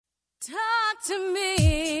Talk to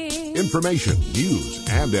me. Information, news,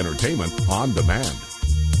 and entertainment on demand.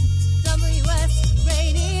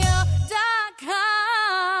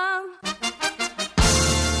 WSRadio.com.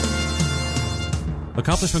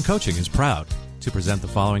 Accomplishment Coaching is proud to present the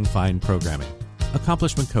following fine programming.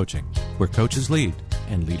 Accomplishment Coaching, where coaches lead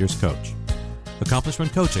and leaders coach.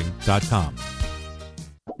 AccomplishmentCoaching.com.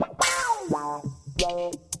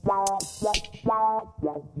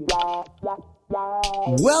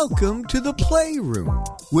 Welcome to the Playroom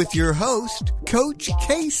with your host, Coach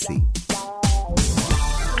Casey.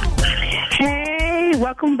 Hey,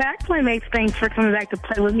 welcome back, Playmates. Thanks for coming back to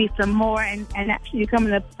play with me some more. And actually, you're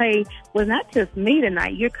coming to play with not just me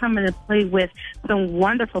tonight. You're coming to play with some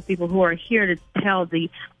wonderful people who are here to tell the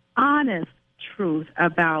honest truth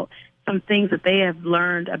about some things that they have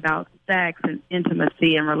learned about sex and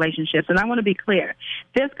intimacy and relationships. And I want to be clear.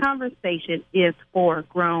 This conversation is for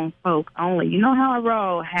grown folk only. You know how I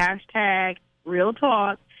roll. Hashtag real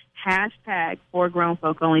talk. Hashtag for grown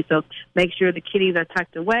folk only. So make sure the kiddies are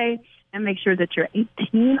tucked away and make sure that you're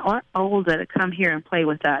 18 or older to come here and play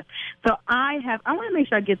with us. So I want to make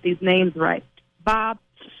sure I get these names right. Bob,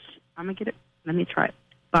 I'm going to get it. Let me try it.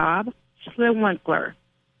 Bob Schwinkler.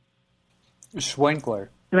 Schwinkler.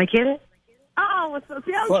 Did I get it? Oh,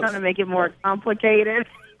 see, I was trying to make it more complicated.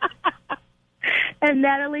 And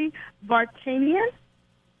Natalie Vartanian?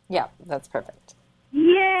 Yeah, that's perfect.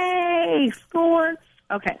 Yay! Score.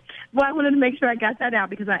 Okay. Well, I wanted to make sure I got that out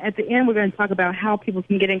because at the end we're going to talk about how people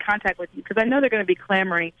can get in contact with you because I know they're going to be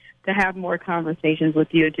clamoring to have more conversations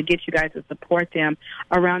with you, to get you guys to support them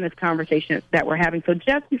around this conversation that we're having. So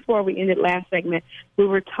just before we ended last segment, we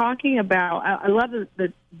were talking about, I love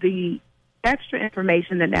the extra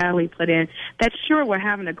information that Natalie put in, that sure, we're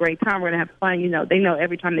having a great time. We're going to have fun. You know, they know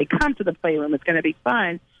every time they come to the Playroom, it's going to be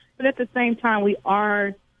fun. But at the same time,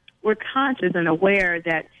 we're conscious and aware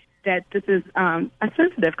that this is a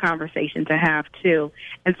sensitive conversation to have, too.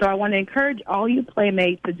 And so I want to encourage all you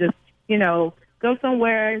Playmates to just, you know, go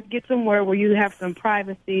somewhere, get somewhere where you have some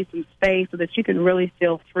privacy, some space, so that you can really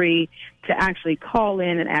feel free to actually call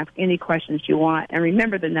in and ask any questions you want. And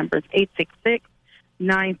remember, the number is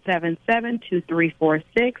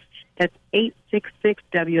 866-977-2346. That's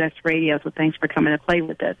 866-WS-Radio. So thanks for coming to play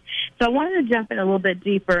with us. So I wanted to jump in a little bit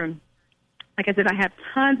deeper. Like I said, I have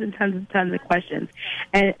tons and tons of questions.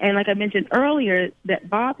 And like I mentioned earlier, that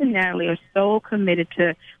Bob and Natalie are so committed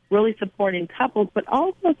to really supporting couples, but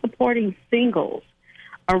also supporting singles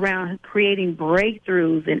around creating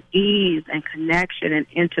breakthroughs and ease and connection and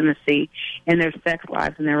intimacy in their sex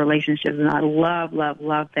lives and their relationships. And I love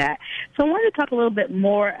that. So I wanted to talk a little bit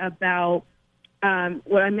more about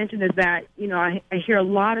what I mentioned is that, you know, I hear a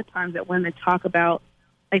lot of times that women talk about,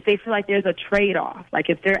 like, they feel like there's a trade-off. Like,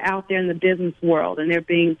 if they're out there in the business world and they're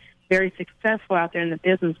being very successful out there in the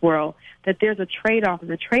business world, that there's a trade-off. And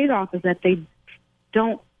the trade-off is that they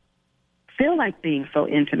don't feel like being so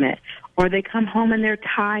intimate, or they come home and they're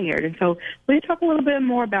tired. And so will you talk a little bit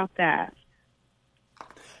more about that?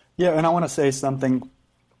 Yeah, and I want to say something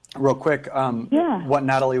real quick. What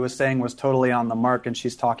Natalie was saying was totally on the mark, and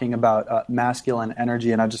she's talking about masculine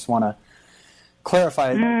energy, and I just want to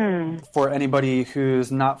clarify for anybody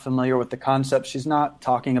who's not familiar with the concept. She's not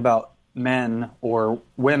talking about men or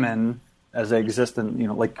women as they exist in, you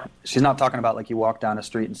know, like, she's not talking about like you walk down a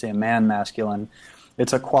street and say a man masculine.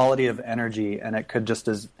 It's a quality of energy, and it could just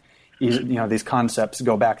as easy, you know, these concepts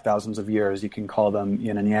go back thousands of years. You can call them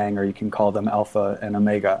yin and yang, or you can call them alpha and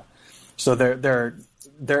omega. So they're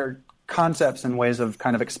concepts and ways of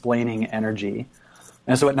kind of explaining energy.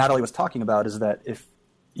 And so what Natalie was talking about is that if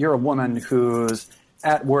you're a woman who's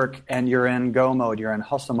at work and you're in go mode, you're in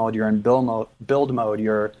hustle mode, you're in build mode,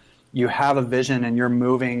 you have a vision and you're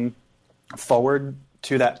moving forward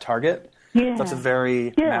to that target. Yeah. That's a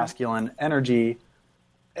very masculine energy.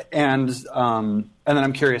 And then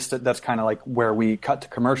I'm curious, that's kind of like where we cut to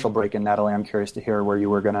commercial break. And Natalie, I'm curious to hear where you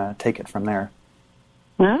were going to take it from there.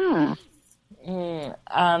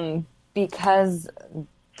 Because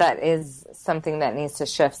that is something that needs to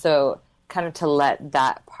shift. So kind of to let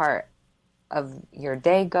that part of your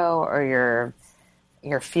day go, or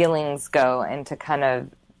your feelings go, and to kind of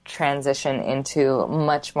transition into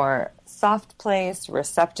much more soft place,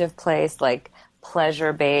 receptive place, like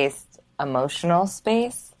pleasure-based, emotional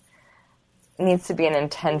space. It needs to be an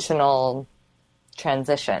intentional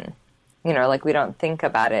transition. You know, like, we don't think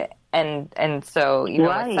about it. And so, you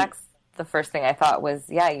know, with sex, the first thing I thought was,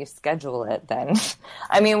 you schedule it then.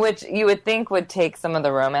 I mean, which you would think would take some of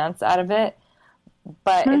the romance out of it.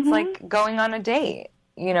 But it's like going on a date.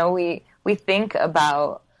 You know, we think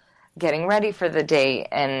about getting ready for the date,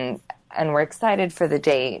 and we're excited for the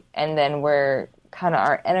date, and then we're kind of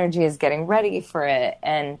our energy is getting ready for it.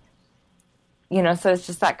 And, you know, so it's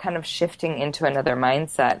just that kind of shifting into another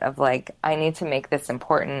mindset of like, I need to make this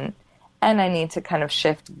important and I need to kind of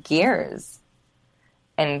shift gears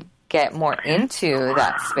and get more into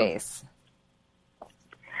that space.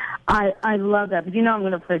 I love that, but you know I'm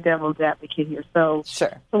going to play devil's advocate here. So,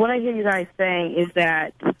 sure. So what I hear you guys saying is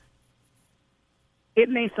that it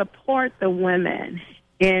may support the women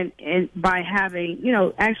in by having, you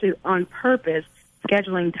know, actually on purpose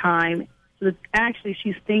scheduling time. So that actually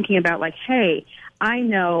she's thinking about like, hey, I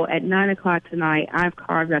know at 9 o'clock tonight I've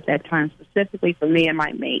carved out that time specifically for me and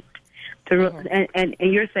my mate. And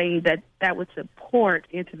you're saying that that would support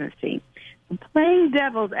intimacy. Playing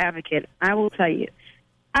devil's advocate, I will tell you,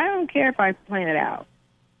 I don't care if I plan it out.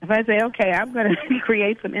 If I say, okay, I'm going to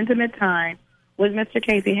create some intimate time with Mr.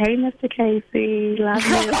 Casey. Hey, Mr. Casey, love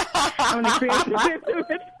you. I'm going to create some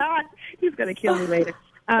intimate time. He's going to kill me later.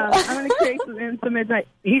 I'm going to create some intimate time.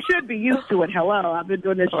 He should be used to it. Hello, I've been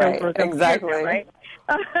doing this show for a couple years now, right?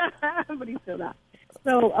 But he's still not.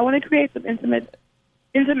 So I want to create some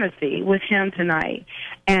intimacy with him tonight.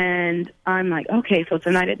 And I'm like, okay, so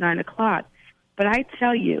tonight at 9 o'clock. But I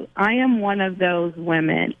tell you, I am one of those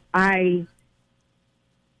women. I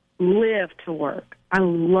live to work. I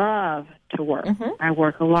love to work. Mm-hmm. I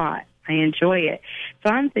work a lot. I enjoy it. So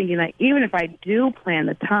I'm thinking, like, even if I do plan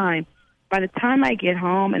the time, by the time I get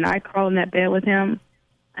home and I crawl in that bed with him,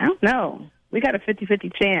 I don't know. We got a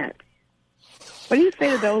 50-50 chance. What do you say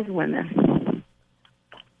to those women?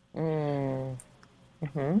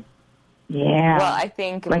 Mm-hmm. Yeah. Well, I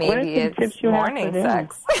think like, maybe it's morning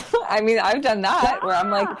sex. I mean, I've done that where I'm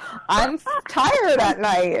like, I'm tired at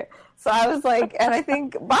night. So I was like, and I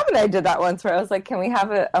think Bob and I did that once where I was like, can we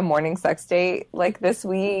have a morning sex date like this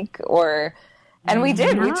week? And we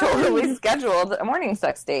did. We totally scheduled a morning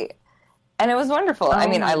sex date. And it was wonderful. I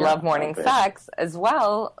mean, I love morning sex as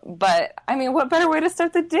well. But, I mean, what better way to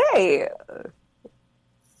start the day?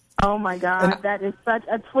 Oh, my God. That is such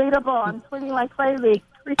a tweetable. I'm tweeting like crazy.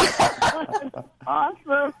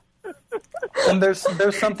 Awesome. And there's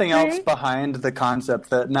something else behind the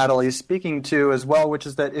concept that Natalie's speaking to as well, which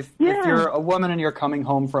is that if you're a woman and you're coming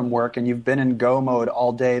home from work and you've been in go mode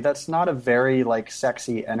all day, that's not a very like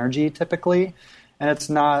sexy energy typically, and it's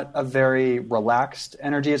not a very relaxed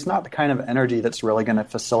energy. It's not the kind of energy that's really going to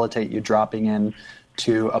facilitate you dropping in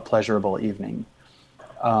to a pleasurable evening.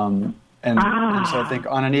 And so I think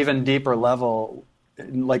on an even deeper level,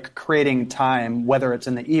 like creating time, whether it's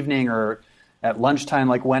in the evening or at lunchtime,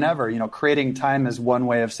 like whenever, you know, creating time is one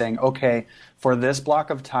way of saying, okay, for this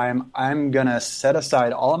block of time, I'm going to set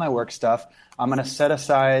aside all of my work stuff. I'm going to set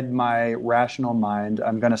aside my rational mind.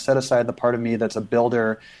 I'm going to set aside the part of me that's a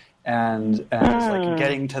builder and is like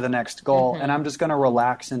getting to the next goal. And I'm just going to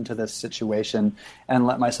relax into this situation and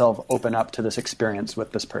let myself open up to this experience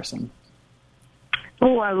with this person.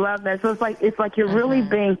 Oh, I love that. So it's like you're really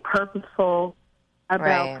being purposeful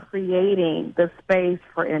about creating the space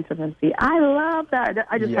for intimacy. I love that.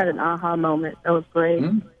 I just had an aha moment. That was great.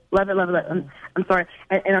 Mm-hmm. Love it, love it, love it. I'm sorry.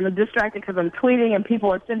 And I'm distracted because I'm tweeting and people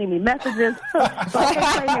are sending me messages. So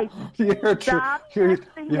I can't stop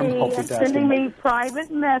sending me private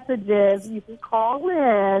messages. You can call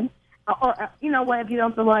in. Or you know what, if you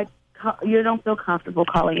don't feel like you don't feel comfortable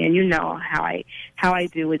calling in, you know how I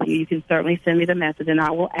do with you. You can certainly send me the message, and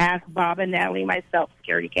I will ask Bob and Natalie myself,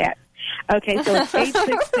 Security Cat. Okay, so it's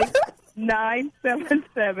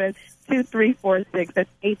 866-977-2346. That's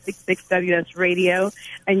 866 WS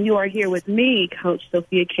And you are here with me, Coach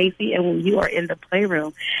Sophia Casey, and you are in the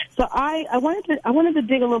Playroom. So I wanted to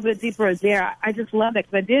dig a little bit deeper there. I just love that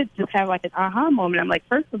because I did just have like an aha moment. I'm like,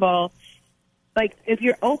 first of all, like if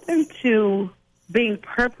you're open to being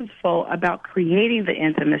purposeful about creating the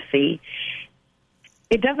intimacy,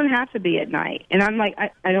 it doesn't have to be at night. And I'm like,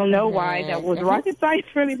 I don't know why that was rocket science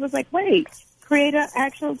for me. It was like, wait, create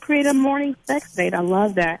a morning sex date. I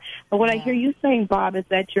love that. But what I hear you saying, Bob, is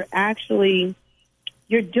that you're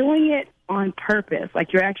doing it on purpose.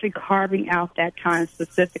 Like you're actually carving out that time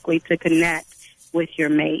specifically to connect with your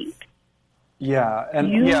mate. Yeah,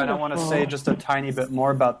 and I want to say just a tiny bit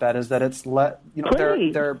more about that. Is that it's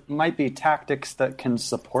there might be tactics that can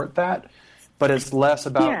support that, but it's less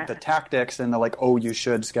about the tactics and the like. Oh, you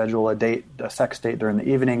should schedule a sex date during the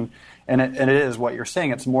evening, and it is what you're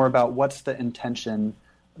saying. It's more about what's the intention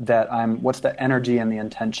what's the energy and the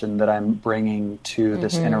intention that I'm bringing to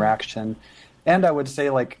this interaction, and I would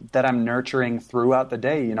say like that I'm nurturing throughout the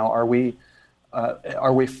day. You know, are we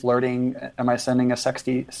flirting? Am I sending a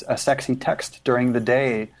sexy text during the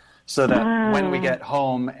day so that when we get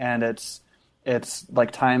home and it's it's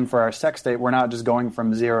like time for our sex date, we're not just going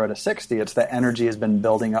from 0 to 60. It's the energy has been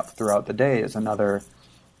building up throughout the day is another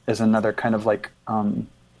kind of like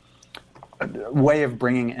way of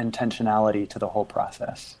bringing intentionality to the whole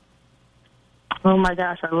process. Oh my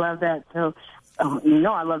gosh, I love that. So,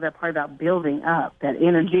 I love that part about building up that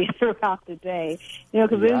energy throughout the day.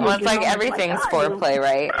 Because it's like everything's foreplay,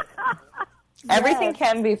 right? Everything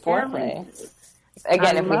can be foreplay.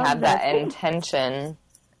 Again, if we have that intention.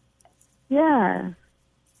 Yeah.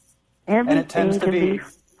 Everything can be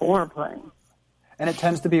foreplay. And it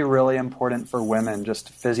tends to be really important for women, just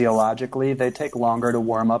physiologically. They take longer to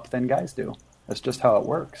warm up than guys do. That's just how it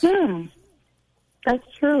works. That's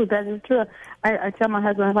true. That is true. I tell my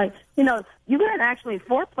husband, I'm like, you can actually,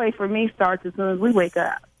 foreplay for me starts as soon as we wake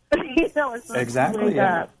up. As soon exactly. As we wake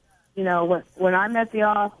up. When I'm at the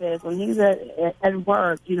office, when he's at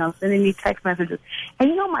work, sending me text messages.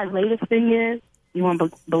 And my latest thing is, you won't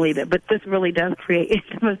believe it, but this really does create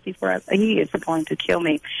intimacy for us. He is going to kill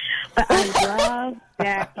me. But I love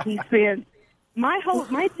that he spends, my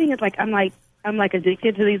thing is I'm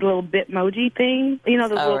addicted to these little Bitmoji things,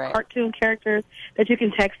 those little cartoon characters that you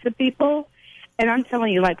can text to people. And I'm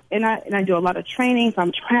telling you, and I do a lot of training, so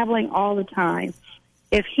I'm traveling all the time.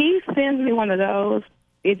 If he sends me one of those,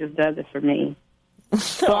 it just does it for me.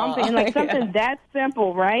 So I'm thinking something that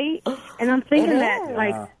simple, right? And I'm thinking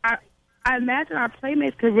that I imagine our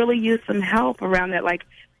playmates could really use some help around that.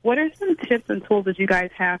 What are some tips and tools that you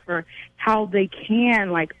guys have for how they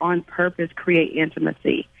can, on purpose, create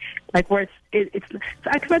intimacy? Where it's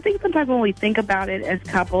because I think sometimes when we think about it as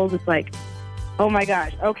couples, it's oh my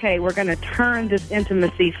gosh, okay, we're going to turn this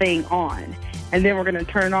intimacy thing on, and then we're going to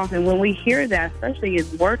turn it off. And when we hear that, especially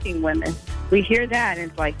as working women, we hear that,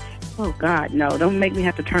 and it's oh God, no, don't make me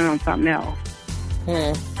have to turn on something else.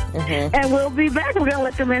 Mm-hmm. And we'll be back. We're going to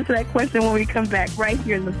let them answer that question when we come back right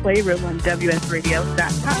here in the Playroom on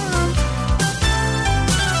WSRadio.com.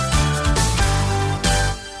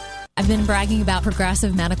 I've been bragging about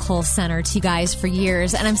Progressive Medical Center to you guys for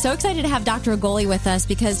years, and I'm so excited to have Dr. Agoli with us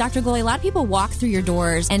because, Dr. Agoli, a lot of people walk through your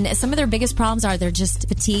doors, and some of their biggest problems are they're just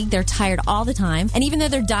fatigued, they're tired all the time, and even though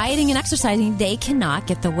they're dieting and exercising, they cannot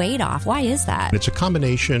get the weight off. Why is that? It's a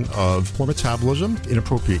combination of poor metabolism,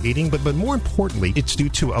 inappropriate eating, but more importantly, it's due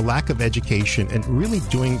to a lack of education and really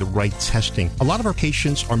doing the right testing. A lot of our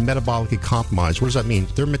patients are metabolically compromised. What does that mean?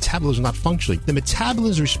 Their metabolism is not functioning. The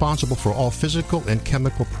metabolism is responsible for all physical and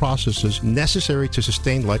chemical processes necessary to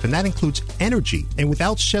sustain life, and that includes energy. And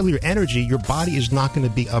without cellular energy, your body is not going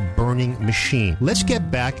to be a burning machine. Let's get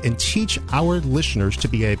back and teach our listeners to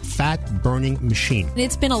be a fat-burning machine.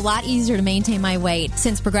 It's been a lot easier to maintain my weight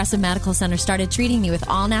since Progressive Medical Center started treating me with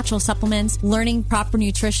all-natural supplements, learning proper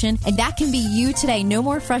nutrition, and that can be you today. No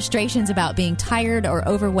more frustrations about being tired or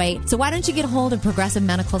overweight. So why don't you get a hold of Progressive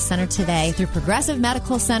Medical Center today through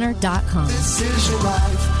ProgressiveMedicalCenter.com. This is your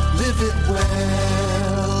life. Live it well.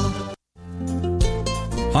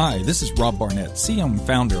 Hi, this is Rob Barnett, CEO and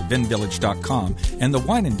founder of VinVillage.com and the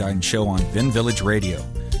Wine and Dine Show on Vin Village Radio.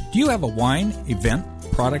 Do you have a wine, event,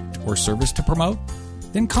 product, or service to promote?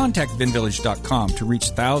 Then contact VinVillage.com to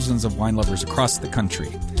reach thousands of wine lovers across the country.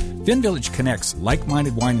 Vin Village connects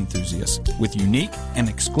like-minded wine enthusiasts with unique and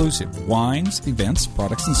exclusive wines, events,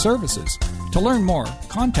 products, and services. To learn more,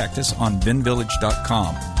 contact us on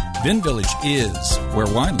VinVillage.com. Vin Village is where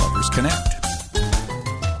wine lovers connect.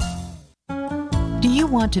 Do you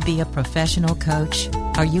want to be a professional coach?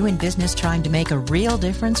 Are you in business trying to make a real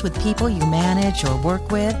difference with people you manage or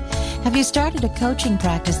work with? Have you started a coaching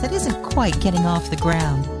practice that isn't quite getting off the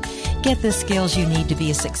ground? Get the skills you need to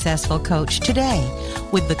be a successful coach today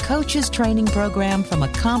with the Coaches Training Program from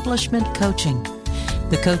Accomplishment Coaching.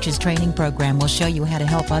 The Coaches Training Program will show you how to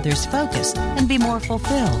help others focus and be more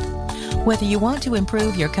fulfilled. Whether you want to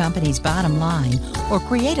improve your company's bottom line or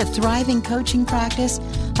create a thriving coaching practice,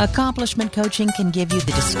 Accomplishment Coaching can give you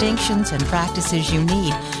the distinctions and practices you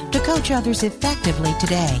need to coach others effectively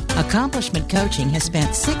today. Accomplishment Coaching has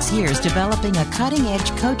spent 6 years developing a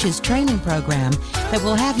cutting-edge coaches training program that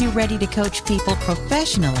will have you ready to coach people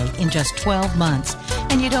professionally in just 12 months,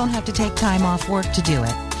 and you don't have to take time off work to do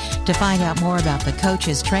it. To find out more about the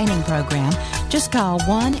Coaches Training Program, just call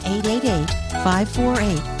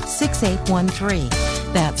 1-888-548-6813.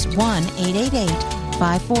 That's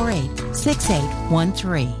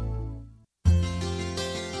 1-888-548-6813.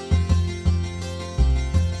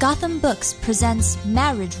 Gotham Books presents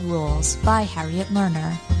Marriage Rules by Harriet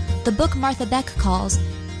Lerner. The book Martha Beck calls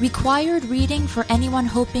required reading for anyone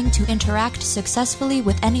hoping to interact successfully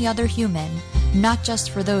with any other human, not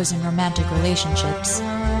just for those in romantic relationships.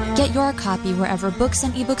 Get your copy wherever books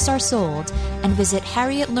and ebooks are sold, and visit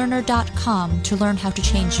harrietlerner.com to learn how to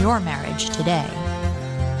change your marriage today.